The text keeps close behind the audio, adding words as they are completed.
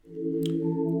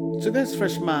Today's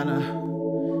Fresh Manna,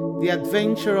 the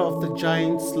adventure of the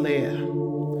giant slayer.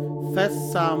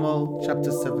 1 Samuel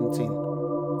chapter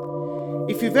 17.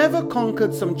 If you've ever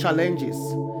conquered some challenges,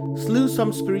 slew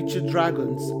some spiritual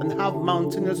dragons, and have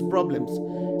mountainous problems,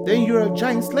 then you're a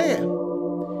giant slayer.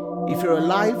 If you're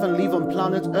alive and live on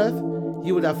planet Earth,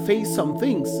 you would have faced some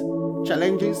things: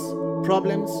 challenges,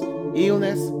 problems,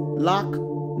 illness, lack,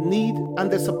 need,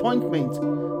 and disappointment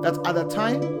that at the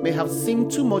time may have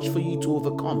seemed too much for you to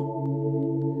overcome.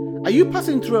 Are you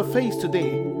passing through a phase today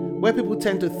where people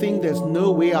tend to think there's no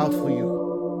way out for you?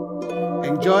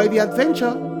 Enjoy the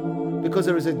adventure, because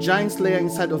there is a giant slayer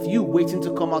inside of you waiting to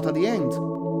come out at the end.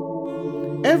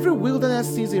 Every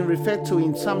wilderness season referred to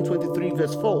in Psalm 23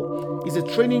 verse 4 is a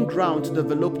training ground to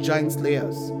develop giant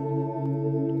slayers.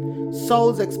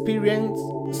 Saul's experienced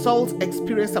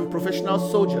and professional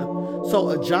soldier saw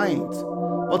a giant,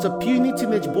 but a puny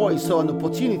teenage boy saw an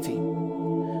opportunity.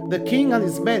 The king and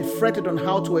his men fretted on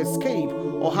how to escape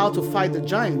or how to fight the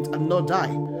giant and not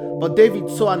die, but David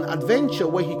saw an adventure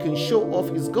where he can show off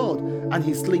his God and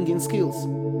his slinging skills.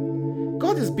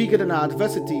 God is bigger than our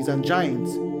adversities and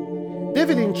giants.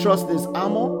 David didn't trust in his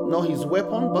armor nor his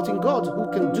weapon, but in God, who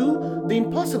can do the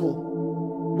impossible.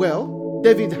 Well,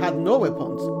 David had no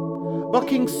weapons, but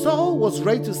King Saul was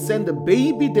ready to send a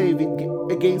baby David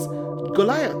against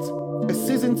Goliath, a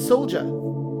seasoned soldier.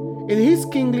 In his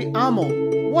kingly armor,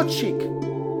 what chic!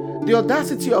 The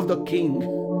audacity of the king.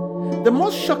 The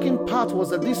most shocking part was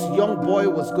that this young boy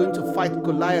was going to fight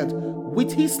Goliath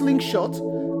with his slingshot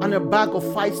and a bag of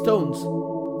 5 stones.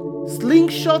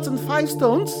 Slingshot and 5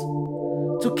 stones?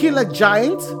 To kill a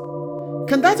giant?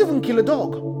 Can that even kill a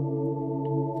dog?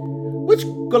 Which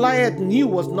Goliath knew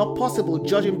was not possible,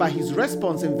 judging by his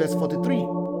response in verse 43.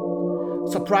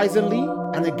 Surprisingly,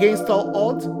 and against all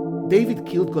odds, David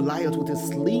killed Goliath with a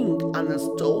sling and a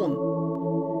stone.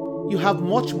 You have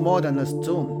much more than a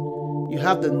stone. You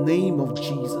have the name of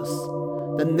Jesus,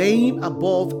 the name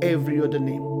above every other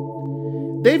name.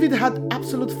 David had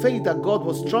absolute faith that God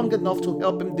was strong enough to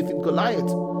help him defeat Goliath,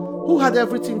 who had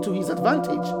everything to his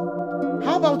advantage.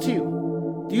 How about you?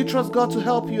 Do you trust God to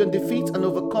help you and defeat and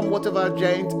overcome whatever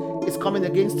giant is coming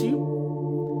against you?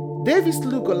 David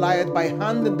slew Goliath by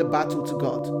handing the battle to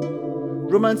God.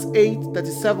 Romans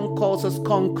 8:37 calls us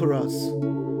conquerors,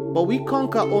 but we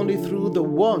conquer only through the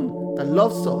one that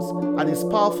loves us and is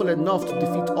powerful enough to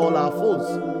defeat all our foes.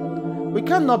 We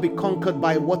cannot be conquered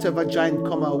by whatever giant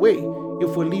come our way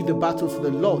if we leave the battle to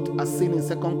the Lord, as seen in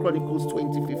 2 Chronicles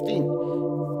 20:15.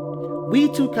 We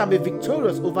too can be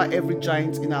victorious over every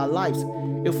giant in our lives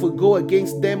if we go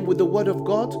against them with the word of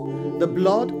God, the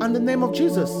blood, and the name of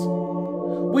Jesus.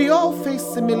 We all face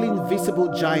seemingly invisible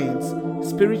giants,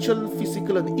 spiritual,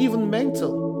 physical, and even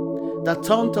mental, that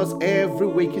taunt us every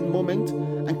waking moment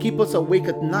and keep us awake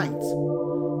at night.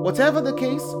 Whatever the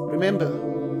case, remember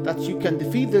that you can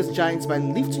defeat these giants by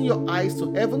lifting your eyes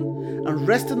to heaven and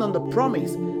resting on the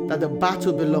promise that the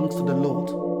battle belongs to the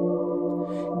Lord.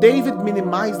 David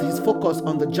minimized his focus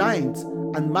on the giants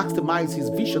and maximized his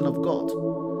vision of God.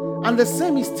 And the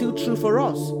same is still true for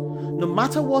us. No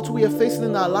matter what we are facing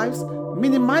in our lives,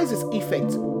 minimize its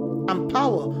effect and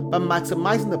power by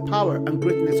maximizing the power and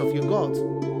greatness of your God.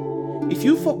 If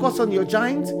you focus on your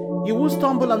giant, you will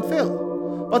stumble and fail.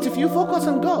 But if you focus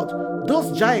on God,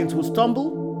 those giants will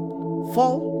stumble,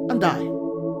 fall, and die.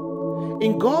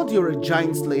 In God, you're a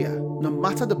giant slayer. No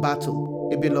matter the battle,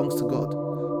 it belongs to God.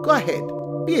 Go ahead,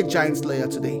 be a giant slayer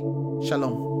today.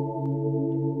 Shalom.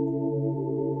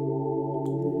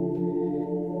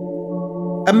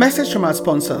 A message from our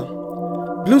sponsor,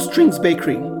 Blue Strings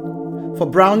Bakery, for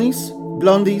brownies,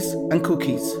 blondies, and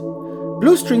cookies.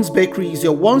 Blue Strings Bakery is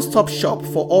your one-stop shop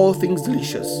for all things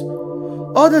delicious.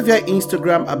 Order via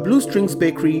Instagram at Blue Strings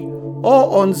Bakery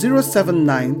or on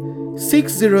 079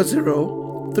 600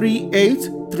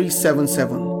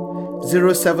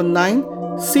 38377. 079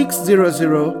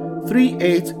 600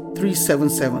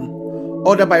 38377.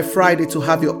 Order by Friday to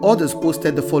have your orders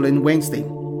posted the following Wednesday.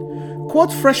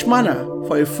 Quote Fresh Manna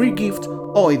for a free gift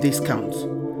or a discount.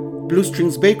 Blue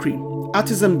Strings Bakery,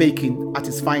 artisan baking at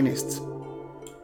its finest.